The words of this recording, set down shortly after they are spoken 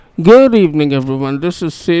Good evening, everyone. This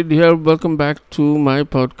is Sid here. Welcome back to my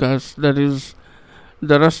podcast, that is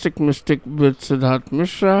The Rustic Mystic with Siddharth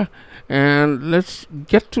Mishra. And let's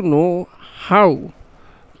get to know how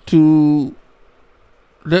to.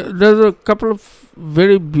 There's a couple of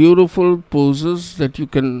very beautiful poses that you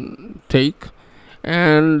can take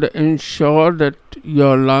and ensure that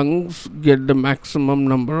your lungs get the maximum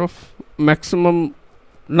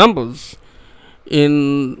numbers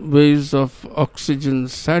in ways of oxygen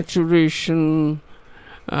saturation,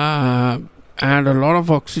 uh, and a lot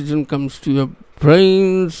of oxygen comes to your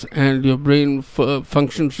brains, and your brain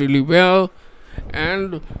functions really well,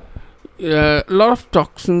 and a lot of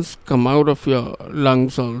toxins come out of your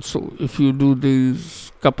lungs also if you do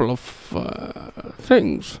these couple of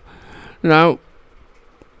things. Now,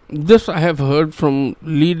 this I have heard from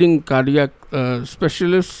leading cardiac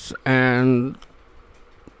specialists, and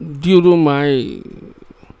due to my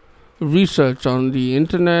research on the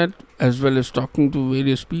internet as well as talking to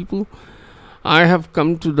various people, I have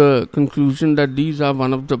come to the conclusion that these are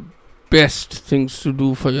one of the best things to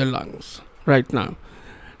do for your lungs right now.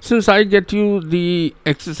 Since I get you the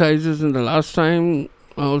exercises in the last time,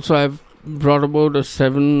 also I've brought about a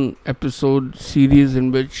 7 episode series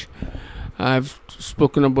in which I've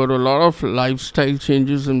spoken about a lot of lifestyle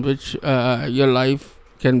changes in which your life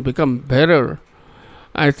can become better.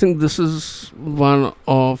 I think this is one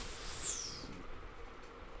of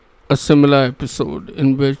a similar episode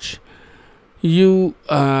in which you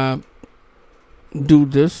do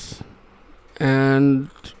this and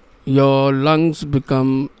your lungs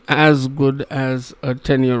become as good as a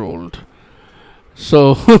 10-year-old.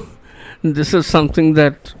 So, this is something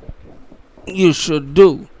that you should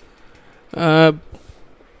do. Uh,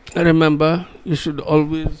 Remember, you should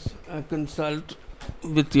always consult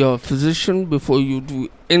with your physician before you do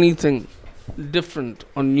anything different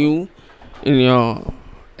or new in your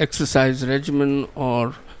exercise regimen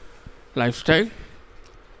or lifestyle.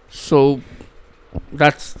 So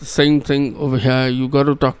that's the same thing over here. You got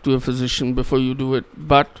to talk to your physician before you do it.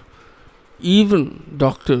 But even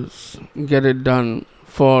doctors get it done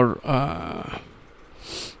for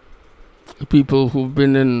people who've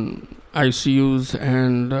been in ICUs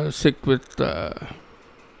and sick with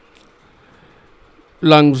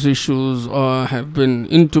lungs issues, or have been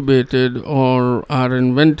intubated, or are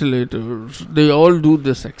in ventilators. They all do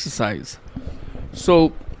this exercise.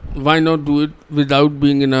 So why not do it without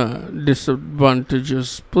being in a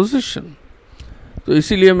disadvantageous position? तो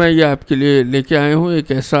इसीलिए मैं ये आपके लिए लेके आया हूँ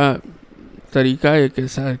एक ऐसा तरीका, एक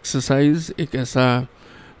ऐसा एक्सरसाइज, एक ऐसा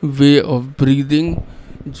वे ऑफ ब्रीदिंग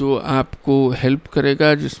जो आपको हेल्प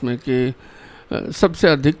करेगा, जिसमें कि सबसे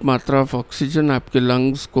अधिक मात्रा ऑफ ऑक्सीजन आपके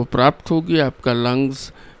लंग्स को प्राप्त होगी. आपका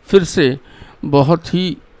लंग्स फिर से बहुत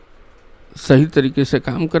ही सही तरीके से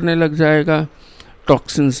काम करने लग जाएगा,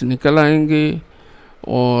 टॉक्सिन्स निकल आएंगे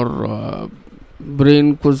और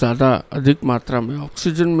ब्रेन को ज़्यादा अधिक मात्रा में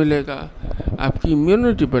ऑक्सीजन मिलेगा, आपकी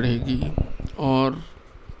इम्यूनिटी बढ़ेगी. और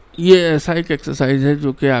ये ऐसा एक एक्सरसाइज है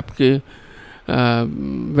जो कि आपके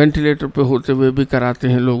वेंटिलेटर पे होते हुए भी कराते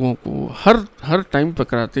हैं लोगों को, हर टाइम पे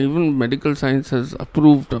कराते हैं. Even medical science has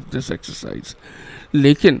approved of this exercise.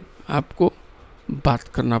 लेकिन आपको बात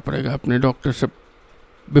करना पड़ेगा अपने डॉक्टर से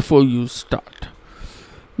बिफोर यू स्टार्ट.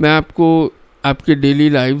 मैं आपको आपके डेली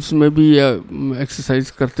लाइव्स में भी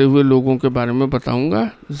एक्सरसाइज करते हुए लोगों के बारे में बताऊंगा.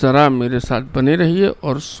 ज़रा मेरे साथ बने रहिए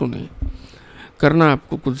और सुने. करना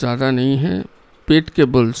आपको कुछ ज़्यादा नहीं है. पेट के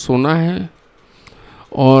बल सोना है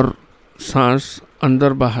और सांस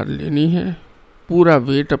अंदर बाहर लेनी है. पूरा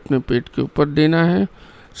वेट अपने पेट के ऊपर देना है.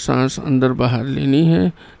 सांस अंदर बाहर लेनी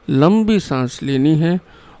है. लंबी सांस लेनी है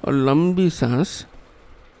और लंबी सांस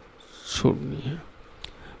छोड़नी है.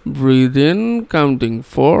 Breathe in counting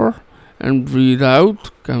 4 and breathe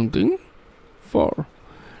out counting 4,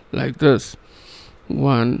 like this: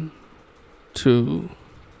 1, 2,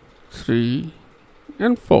 3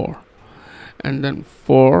 and 4, and then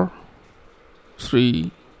 4,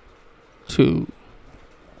 3, 2,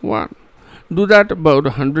 1. Do that about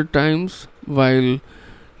 100 times while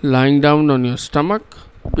lying down on your stomach.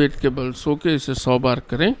 पेट के बल सो के इसे 100 बार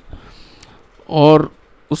करें और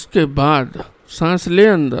उसके बाद सांस ले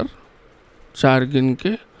अंदर 4 गिन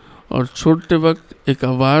के और छोड़ते वक्त एक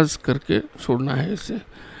आवाज़ करके छोड़ना है इसे.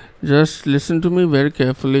 Just listen to me very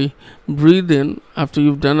carefully. Breathe in after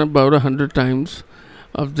you've done about 100 times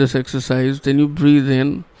of this exercise. Then you breathe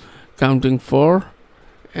in counting 4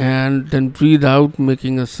 and then breathe out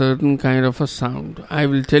making a certain kind of a sound. I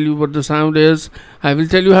will tell you what the sound is. I will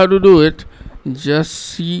tell you how to do it. Just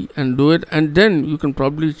see and do it, and then you can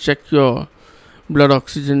probably check your blood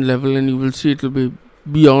oxygen level and you will see it will be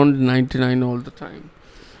beyond 99 all the time.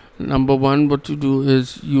 Number one, what you do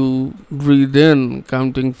is you breathe in,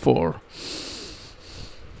 counting 4.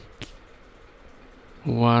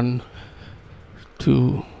 1,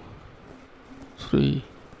 2, 3,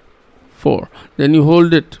 4. Then you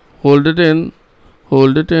hold it in,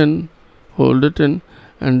 hold it in, hold it in,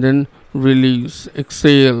 and then release.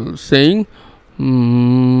 Exhale, saying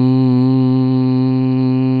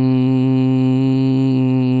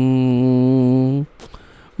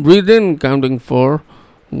breathe in, counting 4.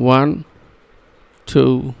 1,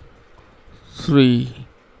 2, 3,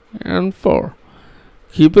 and 4.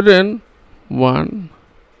 Keep it in. 1,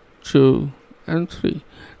 2, and 3.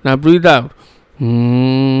 Now breathe out.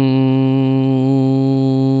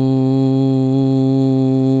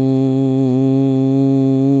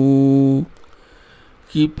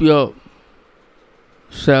 Keep yourself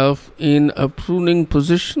in a pruning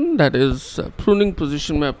position. That is, pruning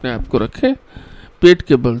position में अपने आप को रखें. पेट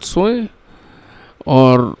के बल सोएं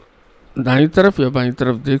और दाईं तरफ या बाईं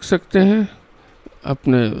तरफ देख सकते हैं.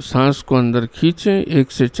 अपने सांस को अंदर खींचें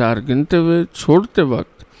 1 से 4 गिनते हुए. छोड़ते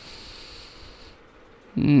वक्त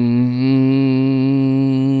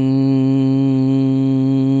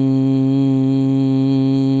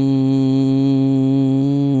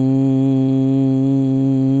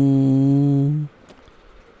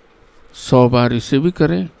सौ बार इसे भी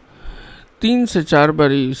करें. 3 से 4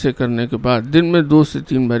 बारी इसे करने के बाद दिन में 2 से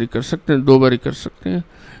 3 बारी कर सकते हैं, 2 बारी कर सकते हैं.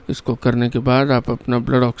 इसको करने के बाद आप अपना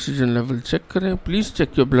ब्लड ऑक्सीजन लेवल चेक करें. Please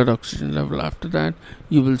check your blood oxygen level. After that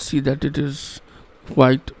you will see that it is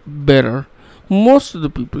quite better. Most of the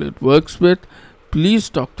people it works with, please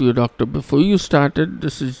talk to your doctor before you start it.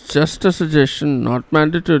 This is just a suggestion, not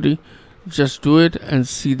mandatory. Just do it and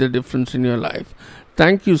see the difference in your life.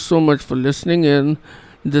 Thank you so much for listening in.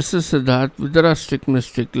 This is Siddharth with the Rustic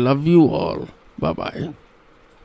Mystic. Love you all. Bye-bye.